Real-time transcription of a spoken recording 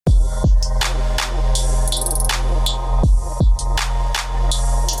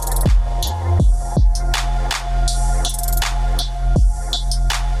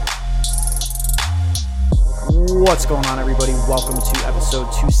What's going on, everybody? Welcome to episode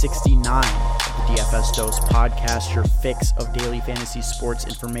 269 of the DFS Dose podcast, your fix of daily fantasy sports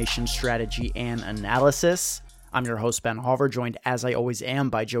information, strategy, and analysis. I'm your host, Ben Hover, joined as I always am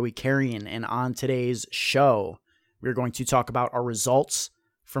by Joey Carrion. And on today's show, we're going to talk about our results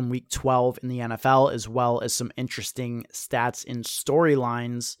from week 12 in the NFL, as well as some interesting stats and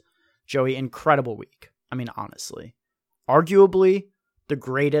storylines. Joey, incredible week. I mean, honestly, arguably the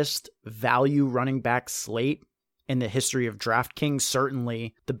greatest value running back slate in the history of DraftKings,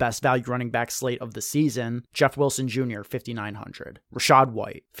 certainly the best value running back slate of the season. Jeff Wilson Jr., 5,900. Rachaad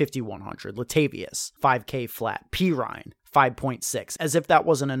White, 5,100. Latavius, 5K flat. Pirine, 5.6. As if that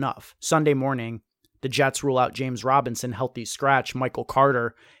wasn't enough. Sunday morning, the Jets rule out James Robinson, healthy scratch. Michael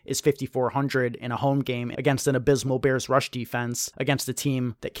Carter is 5,400 in a home game against an abysmal Bears rush defense, against a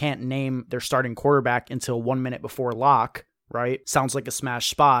team that can't name their starting quarterback until 1 minute before lock, right? Sounds like a smash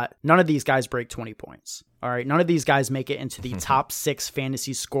spot. None of these guys break 20 points. All right, none of these guys make it into the top 6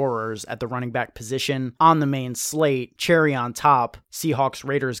 fantasy scorers at the running back position on the main slate. Cherry on top,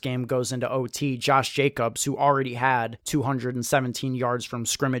 Seahawks-Raiders game goes into OT. Josh Jacobs, who already had 217 yards from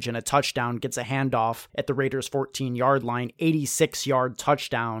scrimmage and a touchdown, gets a handoff at the Raiders' 14-yard line. 86-yard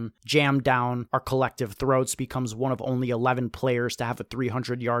touchdown, jammed down our collective throats, becomes one of only 11 players to have a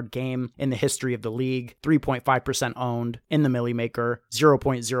 300-yard game in the history of the league. 3.5% owned in the Millie Maker,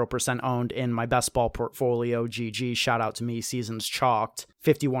 0.0% owned in my best ball portfolio. GG, shout out to me, season's chalked.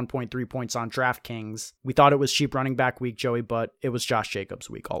 51.3 points on DraftKings. We thought it was cheap running back week, Joey, but it was Josh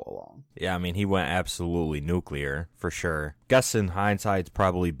Jacobs week all along. Yeah, I mean, he went absolutely nuclear, for sure. Guess in hindsight, it's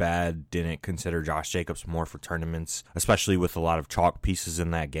probably bad. Didn't consider Josh Jacobs more for tournaments, especially with a lot of chalk pieces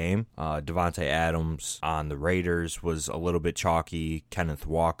in that game. Devontae Adams on the Raiders was a little bit chalky. Kenneth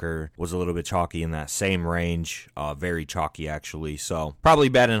Walker was a little bit chalky in that same range. Very chalky, actually. So probably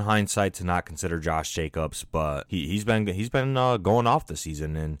bad in hindsight to not consider Josh Jacobs, but he's been going off this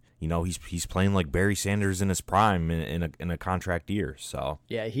season, and you know he's playing like Barry Sanders in his prime in a contract year. So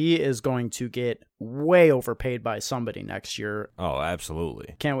yeah, he is going to get way overpaid by somebody next year. Oh,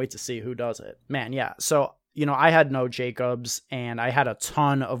 absolutely. Can't wait to see who does it, man. Yeah, so you know, I had no Jacobs, and I had a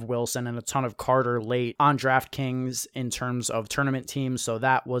ton of Wilson and a ton of Carter late on DraftKings in terms of tournament teams, so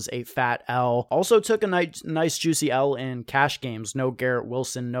that was a fat L. Also took a nice juicy L in cash games. No Garrett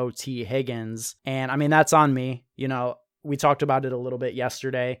Wilson, no T. Higgins, and I mean, that's on me. You know, we talked about it a little bit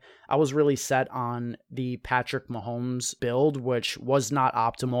yesterday. I was really set on the Patrick Mahomes build, which was not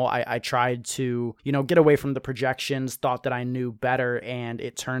optimal. I tried to, you know, get away from the projections, thought that I knew better, and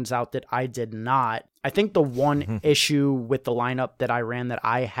it turns out that I did not. I think the one issue with the lineup that I ran that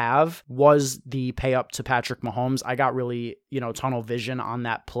I have was the pay up to Patrick Mahomes. I got really, you know, tunnel vision on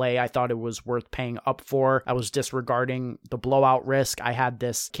that play. I thought it was worth paying up for. I was disregarding the blowout risk. I had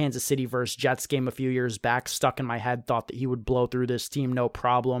this Kansas City versus Jets game a few years back stuck in my head, thought that he would blow through this team, no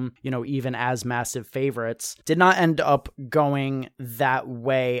problem, you know, even as massive favorites. Did not end up going that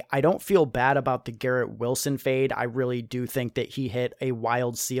way. I don't feel bad about the Garrett Wilson fade. I really do think that he hit a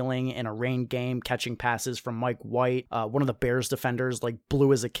wild ceiling in a rain game, catching passes from Mike White. One of the Bears defenders like blew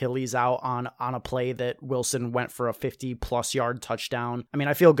his Achilles out on a play that Wilson went for a 50-plus yard touchdown. I mean,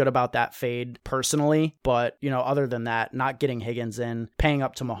 I feel good about that fade personally, but, you know, other than that, not getting Higgins in, paying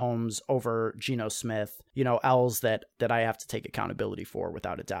up to Mahomes over Geno Smith, you know, L's that I have to take accountability for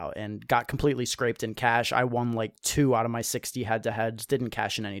without a doubt, and got completely scraped in cash. I won like 2 out of my 60 head-to-heads, didn't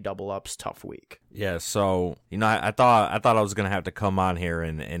cash in any double ups. Tough week. Yeah, so, you know, I thought I was going to have to come on here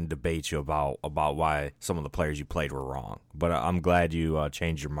and debate you about why some of the players you played were wrong. But I'm glad you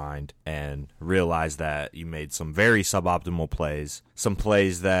changed your mind and realized that you made some very suboptimal plays, some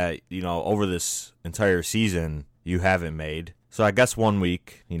plays that, you know, over this entire season you haven't made. So I guess 1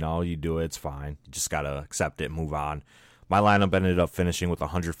 week, you know, you do it, it's fine. You just got to accept it and move on. My lineup ended up finishing with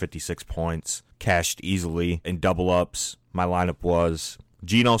 156 points, cashed easily in double ups. My lineup was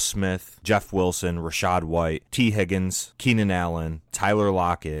Geno Smith, Jeff Wilson, Rachaad White, T. Higgins, Keenan Allen, Tyler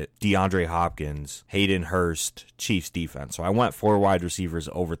Lockett, DeAndre Hopkins, Hayden Hurst, Chiefs defense. So I went 4 wide receivers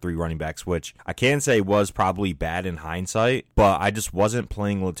over 3 running backs, which I can say was probably bad in hindsight, but I just wasn't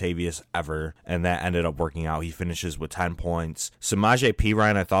playing Latavius ever, and that ended up working out. He finishes with 10 points. Samaje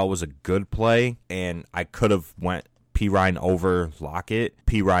Perine I thought was a good play, and I could have went Perine over Lockett.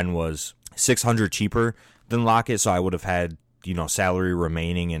 Perine was $600 cheaper than Lockett, so I would have had salary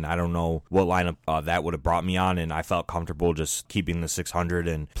remaining, and I don't know what lineup that would have brought me on, and I felt comfortable just keeping the 600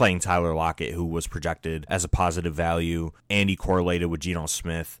 and playing Tyler Lockett, who was projected as a positive value, and he correlated with Geno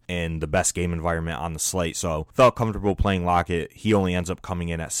Smith in the best game environment on the slate. So felt comfortable playing Lockett. He only ends up coming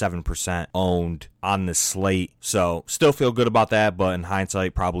in at 7% owned on the slate. So still feel good about that, but in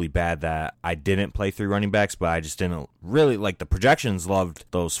hindsight, probably bad that I didn't play 3 running backs, but I just didn't really like the projections. Loved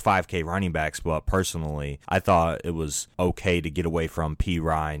those 5K running backs, but personally, I thought it was okay to get away from P.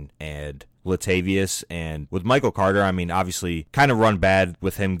 Ryan and Latavius. And with Michael Carter, I mean, obviously kind of run bad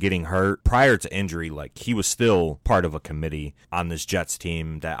with him getting hurt prior to injury. Like, he was still part of a committee on this Jets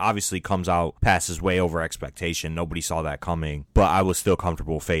team that obviously comes out, passes way over expectation. Nobody saw that coming, but I was still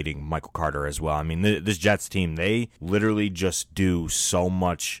comfortable fading Michael Carter as well. I mean, this Jets team, they literally just do so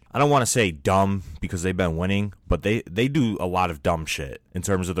much. I don't want to say dumb because they've been winning, but they do a lot of dumb shit in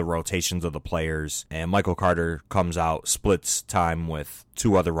terms of the rotations of the players. And Michael Carter comes out, splits time with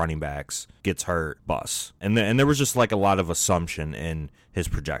 2 other running backs, gets hurt, bust. And there was just like a lot of assumption in his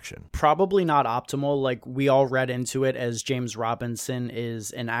projection. Probably not optimal. Like, we all read into it as James Robinson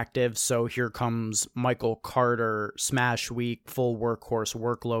is inactive, so here comes Michael Carter, smash week, full workhorse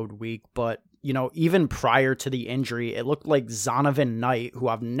workload week. But even prior to the injury, it looked like Zonovan Knight, who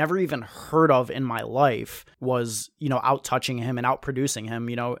I've never even heard of in my life, was, out touching him and out producing him,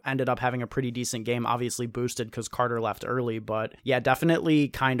 ended up having a pretty decent game, obviously boosted because Carter left early. But yeah, definitely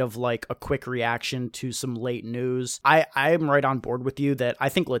kind of like a quick reaction to some late news. I'm right on board with you that I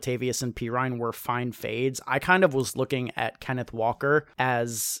think Latavius and Pirine were fine fades. I kind of was looking at Kenneth Walker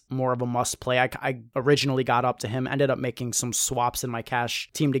as more of a must play. I originally got up to him, ended up making some swaps in my cash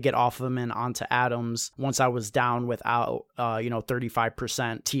team to get off of him and on to Adams once I was down without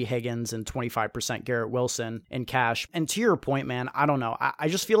 35% T. Higgins and 25% Garrett Wilson in cash. And to your point, man, I don't know. I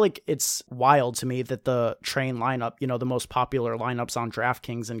just feel like it's wild to me that the train lineup, the most popular lineups on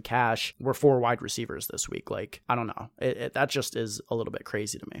DraftKings and cash, were 4 wide receivers this week. Like, I don't know. That just is a little bit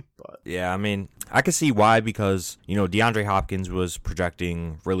crazy to me. But yeah, I mean, I can see why, because DeAndre Hopkins was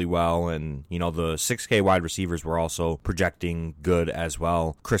projecting really well, and the 6K wide receivers were also projecting good as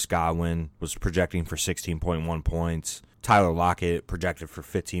well. Chris Godwin was projecting for 16.1 points. Tyler Lockett projected for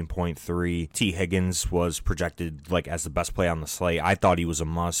 15.3. T. Higgins was projected like as the best play on the slate. I thought he was a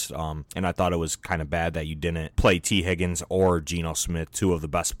must, and I thought it was kind of bad that you didn't play T. Higgins or Geno Smith, 2 of the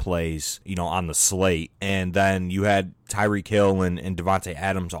best plays, on the slate. And then you had Tyreek Hill and Devontae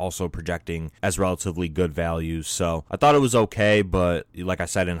Adams also projecting as relatively good values. So I thought it was okay, but like I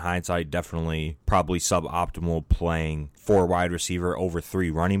said, in hindsight, definitely probably suboptimal playing 4 wide receiver over 3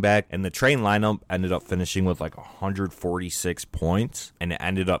 running back. And the train lineup ended up finishing with like 146 points, and it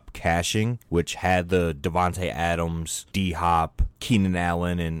ended up cashing, which had the Devontae Adams, D-Hop, Keenan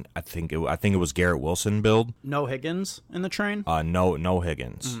Allen, and I think it was Garrett Wilson build. No Higgins in the train? No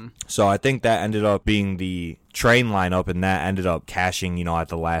Higgins. So I think that ended up being the train lineup, and that ended up cashing, at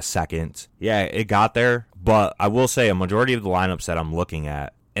the last second. Yeah, it got there, but I will say a majority of the lineups that I'm looking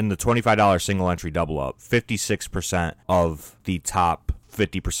at, in the $25 single entry double up, 56% of the top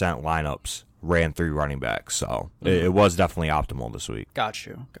 50% lineups ran 3 running backs. So it was definitely optimal this week. Got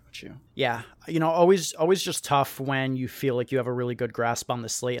you. Yeah. Always just tough when you feel like you have a really good grasp on the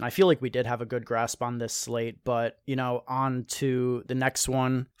slate. And I feel like we did have a good grasp on this slate, but on to the next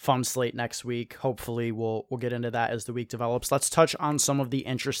one, fun slate next week. Hopefully we'll get into that as the week develops. Let's touch on some of the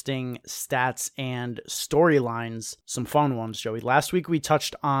interesting stats and storylines, some fun ones, Joey. Last week we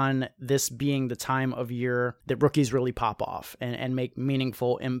touched on this being the time of year that rookies really pop off and make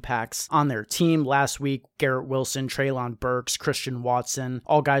meaningful impacts on their team. Last week, Garrett Wilson, Treylon Burks, Christian Watson,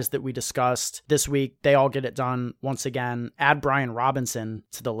 all guys that we discussed. This week, they all get it done once again. Add Brian Robinson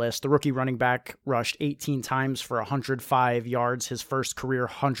to the list. The rookie running back rushed 18 times for 105 yards. His first career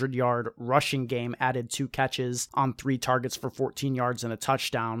 100-yard rushing game, added 2 catches on 3 targets for 14 yards and a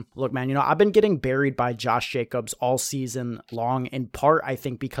touchdown. Look, man, I've been getting buried by Josh Jacobs all season long, in part, I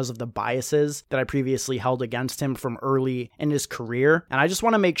think, because of the biases that I previously held against him from early in his career. And I just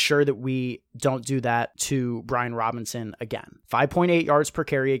want to make sure that we don't do that to Brian Robinson again. 5.8 yards per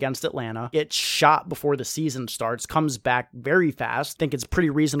carry against Atlanta. Gets shot before the season starts, comes back very fast. I think it's pretty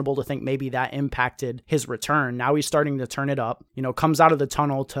reasonable to think maybe that impacted his return. Now he's starting to turn it up, comes out of the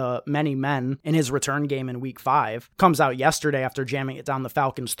tunnel to many men in his return game in week 5. Comes out yesterday after jamming it down the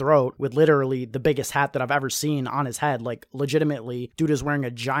Falcons' throat with literally the biggest hat that I've ever seen on his head. Like, legitimately, dude is wearing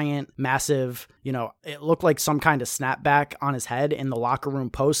a giant, massive, it looked like some kind of snapback on his head in the locker room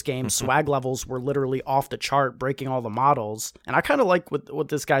post game. Swag levels were literally off the chart, breaking all the models. And I kind of like what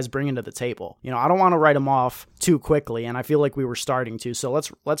this guy's bringing to the table. I don't want to write him off too quickly, and I feel like we were starting to. So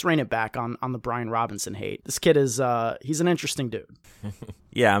let's rein it back on the Brian Robinson hate. This kid is he's an interesting dude.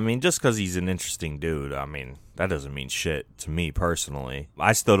 Yeah, I mean, just because he's an interesting dude, I mean, that doesn't mean shit to me personally.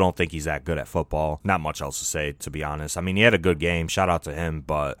 I still don't think he's that good at football. Not much else to say, to be honest. I mean, he had a good game. Shout out to him,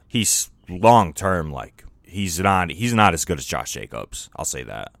 but he's long-term, like, he's not as good as Josh Jacobs. I'll say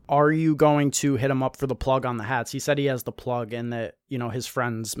that. Are you going to hit him up for the plug on the hats? He said he has the plug and that, his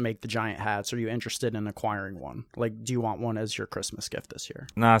friends make the giant hats. Are you interested in acquiring one? Like, do you want one as your Christmas gift this year?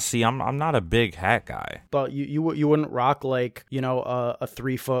 Nah, see, I'm not a big hat guy. But you wouldn't rock like, a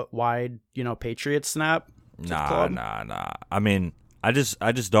 3 foot wide, Patriot snap? Nah. I mean, I just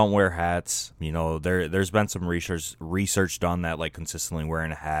don't wear hats. There's been some research done that like consistently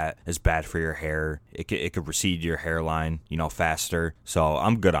wearing a hat is bad for your hair. It could recede your hairline, faster. So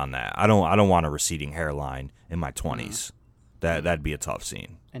I'm good on that. I don't want a receding hairline in my 20s. That'd be a tough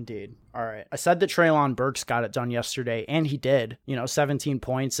scene. Indeed. All right. I said that Treylon Burks got it done yesterday, and he did. 17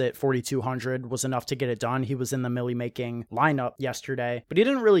 points at 4,200 was enough to get it done. He was in the Millie-making lineup yesterday, but he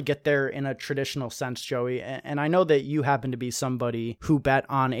didn't really get there in a traditional sense, Joey. And I know that you happen to be somebody who bet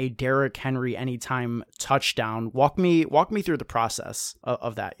on a Derrick Henry anytime touchdown. Walk me through the process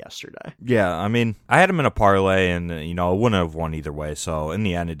of that yesterday. Yeah, I mean, I had him in a parlay, and it wouldn't have won either way. So in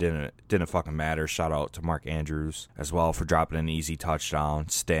the end, it didn't fucking matter. Shout out to Mark Andrews as well for dropping an easy touchdown,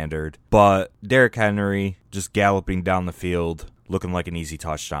 standard. But Derrick Henry just galloping down the field, looking like an easy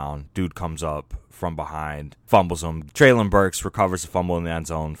touchdown. Dude comes up from behind, fumbles him. Treylon Burks recovers the fumble in the end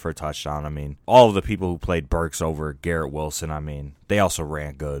zone for a touchdown. I mean, all of the people who played Burks over Garrett Wilson, I mean, they also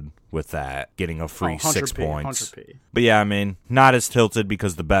ran good with that, getting a free 6 points. 100p. But yeah, I mean, not as tilted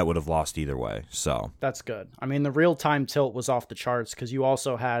because the bet would have lost either way. So that's good. I mean, the real-time tilt was off the charts because you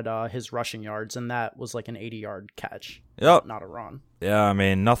also had his rushing yards, and that was like an 80-yard catch. Yep. Not a run. Yeah, I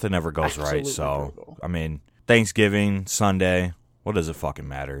mean, nothing ever goes Absolutely right. So, brutal. I mean, Thanksgiving, Sunday, what does it fucking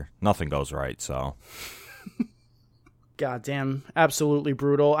matter? Nothing goes right, so. Goddamn, absolutely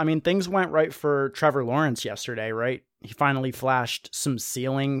brutal. I mean, things went right for Trevor Lawrence yesterday, right? He finally flashed some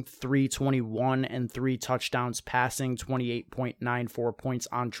ceiling, 321 and 3 touchdowns passing, 28.94 points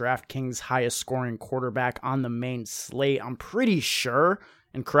on DraftKings, highest scoring quarterback on the main slate. I'm pretty sure,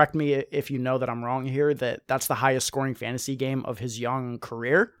 and correct me if you know that I'm wrong here, that's the highest scoring fantasy game of his young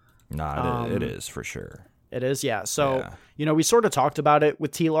career. Nah, it is for sure. It is, yeah. So, we sort of talked about it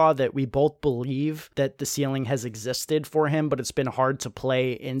with T-Law that we both believe that the ceiling has existed for him, but it's been hard to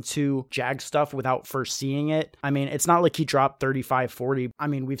play into Jag stuff without first seeing it. I mean, it's not like he dropped 35, 40. I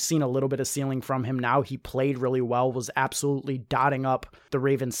mean, we've seen a little bit of ceiling from him now. He played really well, was absolutely dotting up the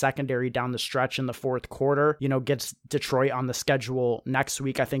Ravens secondary down the stretch in the fourth quarter. Gets Detroit on the schedule next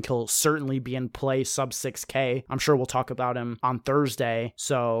week. I think he'll certainly be in play sub 6K. I'm sure we'll talk about him on Thursday.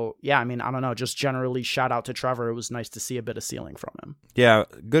 So, yeah, I mean, I don't know. Just generally shout out to Trevor. It was nice to see a bit of ceiling from him. Yeah,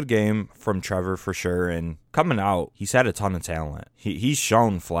 good game from Trevor for sure. And coming out, he's had a ton of talent. He's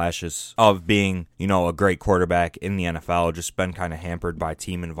shown flashes of being, a great quarterback in the NFL, just been kind of hampered by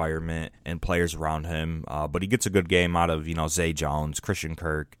team environment and players around him. But he gets a good game out of, Zay Jones. Christian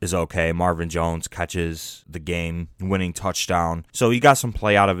Kirk is okay. Marvin Jones catches the game-winning touchdown. So he got some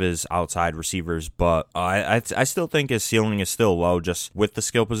play out of his outside receivers, but I still think his ceiling is still low just with the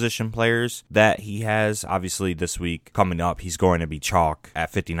skill position players that he has. Obviously, this week coming up, he's going to be chalk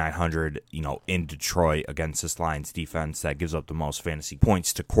at 5,900, in Detroit against this Lions defense that gives up the most fantasy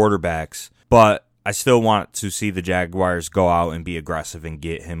points to quarterbacks. But I still want to see the Jaguars go out and be aggressive and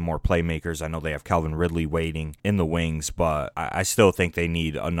get him more playmakers. I know they have Calvin Ridley waiting in the wings, but I still think they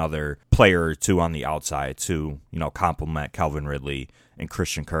need another player or two on the outside to, complement Calvin Ridley and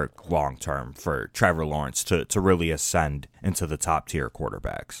Christian Kirk long term for Trevor Lawrence to really ascend into the top tier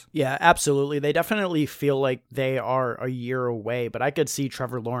quarterbacks. Yeah, absolutely. They definitely feel like they are a year away, but I could see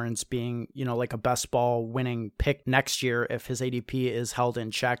Trevor Lawrence being, like a best ball winning pick next year if his ADP is held in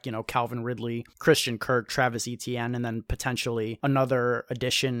check. Calvin Ridley, Christian Kirk, Travis Etienne, and then potentially another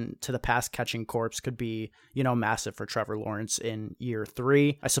addition to the pass catching corps could be, massive for Trevor Lawrence in year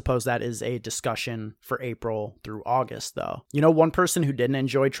 3. I suppose that is a discussion for April through August, though. One person who didn't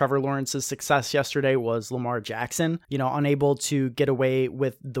enjoy Trevor Lawrence's success yesterday was Lamar Jackson. Unable to get away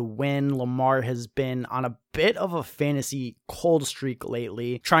with the win. Lamar has been on a bit of a fantasy cold streak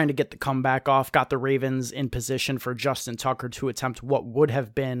lately, trying to get the comeback off, got the Ravens in position for Justin Tucker to attempt what would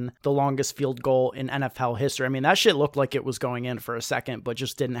have been the longest field goal in NFL history. I mean, that shit looked like it was going in for a second, but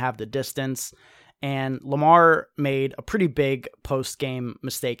just didn't have the distance. And Lamar made a pretty big post-game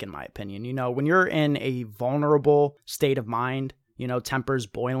mistake, in my opinion. When you're in a vulnerable state of mind, temper's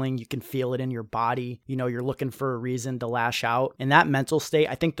boiling, you can feel it in your body, you're looking for a reason to lash out. In that mental state,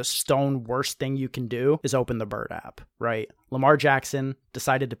 I think the stone worst thing you can do is open the Bird app, right? Lamar Jackson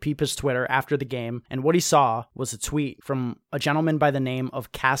decided to peep his Twitter after the game, and what he saw was a tweet from a gentleman by the name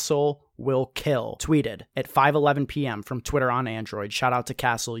of Castle Will Kill, tweeted at 5:11 p.m. from Twitter on Android. Shout out to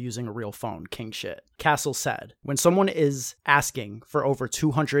Castle using a real phone, king shit. Castle said, when someone is asking for over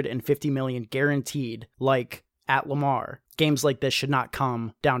 250 million guaranteed, like at Lamar, games like this should not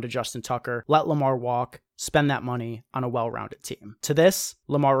come down to Justin Tucker. Let Lamar walk, spend that money on a well-rounded team. To this,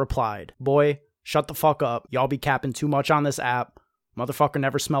 Lamar replied, boy, shut the fuck up. Y'all be capping too much on this app. Motherfucker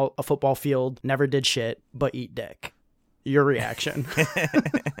never smelled a football field, never did shit, but eat dick. Your reaction?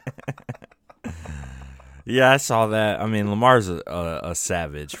 Yeah, I saw that. I mean, Lamar's a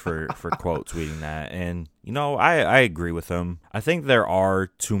savage for quote tweeting that. And, I agree with him. I think there are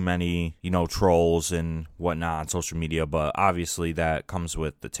too many, trolls and whatnot on social media, but obviously that comes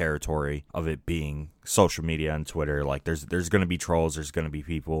with the territory of it being social media and Twitter. Like, there's going to be trolls. There's going to be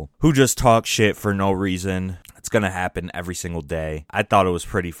people who just talk shit for no reason. It's going to happen every single day. I thought it was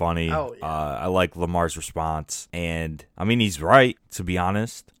pretty funny. Oh, yeah. I like Lamar's response. And, I mean, he's right, to be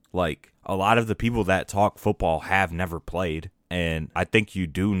honest. Like, a lot of the people that talk football have never played, and I think you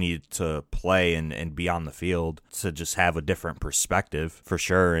do need to play and be on the field to just have a different perspective, for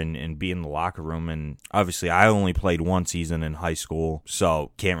sure, and be in the locker room. And obviously, I only played one season in high school,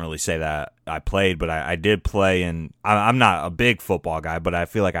 so can't really say that I played, but I did play, and I'm not a big football guy, but I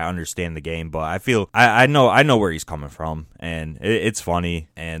feel like I understand the game. But I feel I know where he's coming from, and it's funny.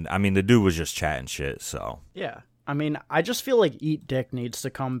 And, I mean, the dude was just chatting shit, so. Yeah. I mean, I just feel like eat dick needs to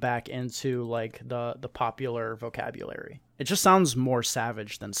come back into like the popular vocabulary. It just sounds more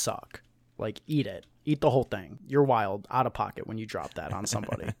savage than suck. Like, eat it. Eat the whole thing. You're wild, out of pocket when you drop that on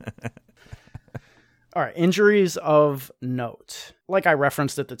somebody. All right, injuries of note. Like I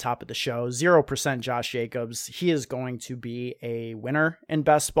referenced at the top of the show, 0% Josh Jacobs. He is going to be a winner in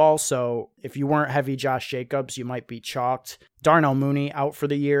best ball. So if you weren't heavy Josh Jacobs, you might be chalked. Darnell Mooney out for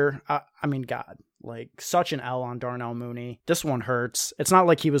the year. I mean, God. Like, such an L on Darnell Mooney. This one hurts. It's not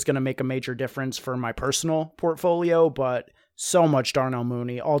like he was going to make a major difference for my personal portfolio, but so much Darnell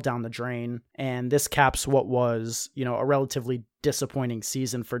Mooney all down the drain. And this caps what was, a relatively disappointing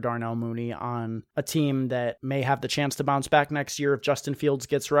season for Darnell Mooney on a team that may have the chance to bounce back next year if Justin Fields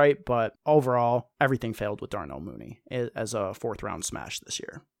gets right. But overall, everything failed with Darnell Mooney as a fourth-round smash this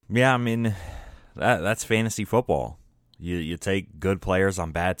year. Yeah, I mean, that's fantasy football. You take good players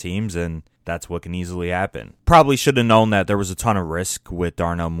on bad teams, and that's what can easily happen. Probably should have known that there was a ton of risk with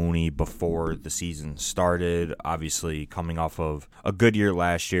Darnell Mooney before the season started. Obviously, coming off of a good year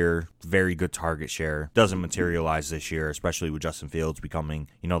last year, very good target share. Doesn't materialize this year, especially with Justin Fields becoming,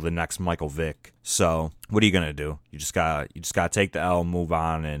 the next Michael Vick. So, what are you gonna do? You just gotta take the L, move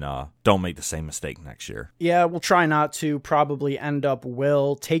on, and don't make the same mistake next year. Yeah, we'll try not to. Probably end up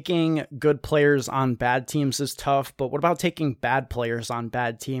will. Taking good players on bad teams is tough, but what about taking bad players on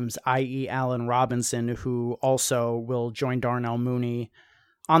bad teams, i.e. Allen Robinson, who also will join Darnell Mooney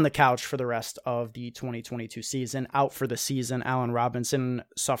on the couch for the rest of the 2022 season. Out for the season, Allen Robinson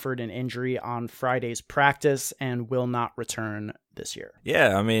suffered an injury on Friday's practice and will not return this year.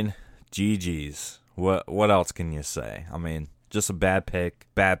 Yeah, I mean, GG's. What else can you say? I mean, just a bad pick,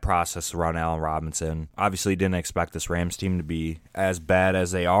 bad process around Allen Robinson. Obviously didn't expect this Rams team to be as bad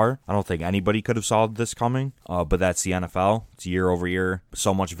as they are. I don't think anybody could have saw this coming, but that's the NFL. It's year over year.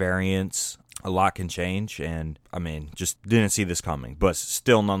 So much variance. A lot can change, and, I mean, just didn't see this coming. But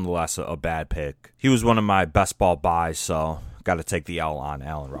still, nonetheless, a bad pick. He was one of my best ball buys, so got to take the L on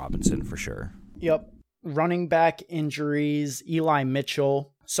Allen Robinson for sure. Yep. Running back injuries. Eli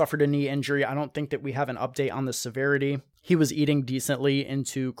Mitchell suffered a knee injury. I don't think that we have an update on the severity. He was eating decently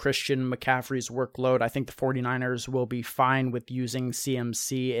into Christian McCaffrey's workload. I think the 49ers will be fine with using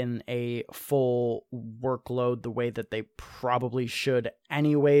CMC in a full workload the way that they probably should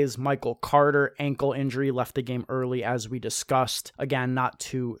anyways. Michael Carter, ankle injury, left the game early as we discussed. Again, not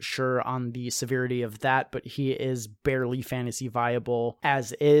too sure on the severity of that, but he is barely fantasy viable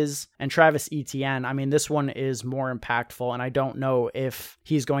as is. And Travis Etienne, I mean, this one is more impactful, and I don't know if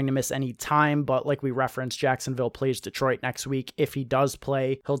he's going to miss any time, but like we referenced, Jacksonville plays Detroit next week. If he does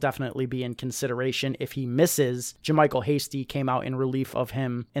play, he'll definitely be in consideration. If he misses, JaMychal Hasty came out in relief of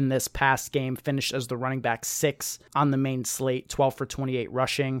him in this past game, finished as the running back 6 on the main slate, 12 for 28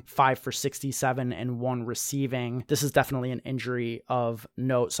 rushing, 5 for 67, and 1 receiving. This is definitely an injury of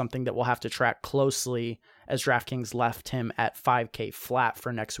note, something that we'll have to track closely as DraftKings left him at $5K flat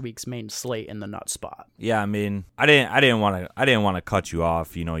for next week's main slate in the nut spot. Yeah, I mean, I didn't want to cut you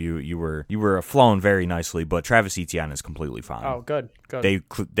off. You know, you were flowing very nicely, but Travis Etienne is completely fine. Oh, good.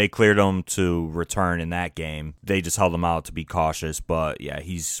 They cleared him to return in that game. They just held him out to be cautious, but yeah,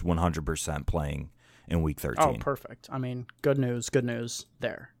 he's 100% playing in week 13. Oh, perfect. I mean, good news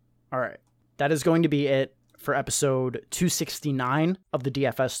there. All right. That is going to be it for episode 269 of the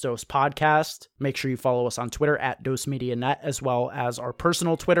DFS Dose podcast. Make sure you follow us on Twitter at DoseMediaNet, as well as our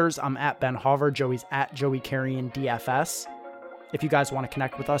personal Twitters. I'm at Ben Hauver. Joey's at Joey Carrion DFS. If you guys want to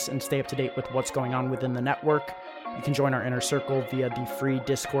connect with us and stay up to date with what's going on within the network, you can join our inner circle via the free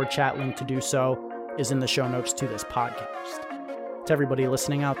Discord chat. Link to do so is in the show notes to this podcast. To everybody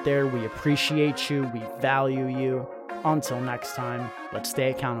listening out there, we appreciate you. We value you. Until next time, let's stay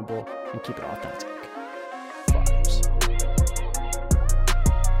accountable and keep it authentic.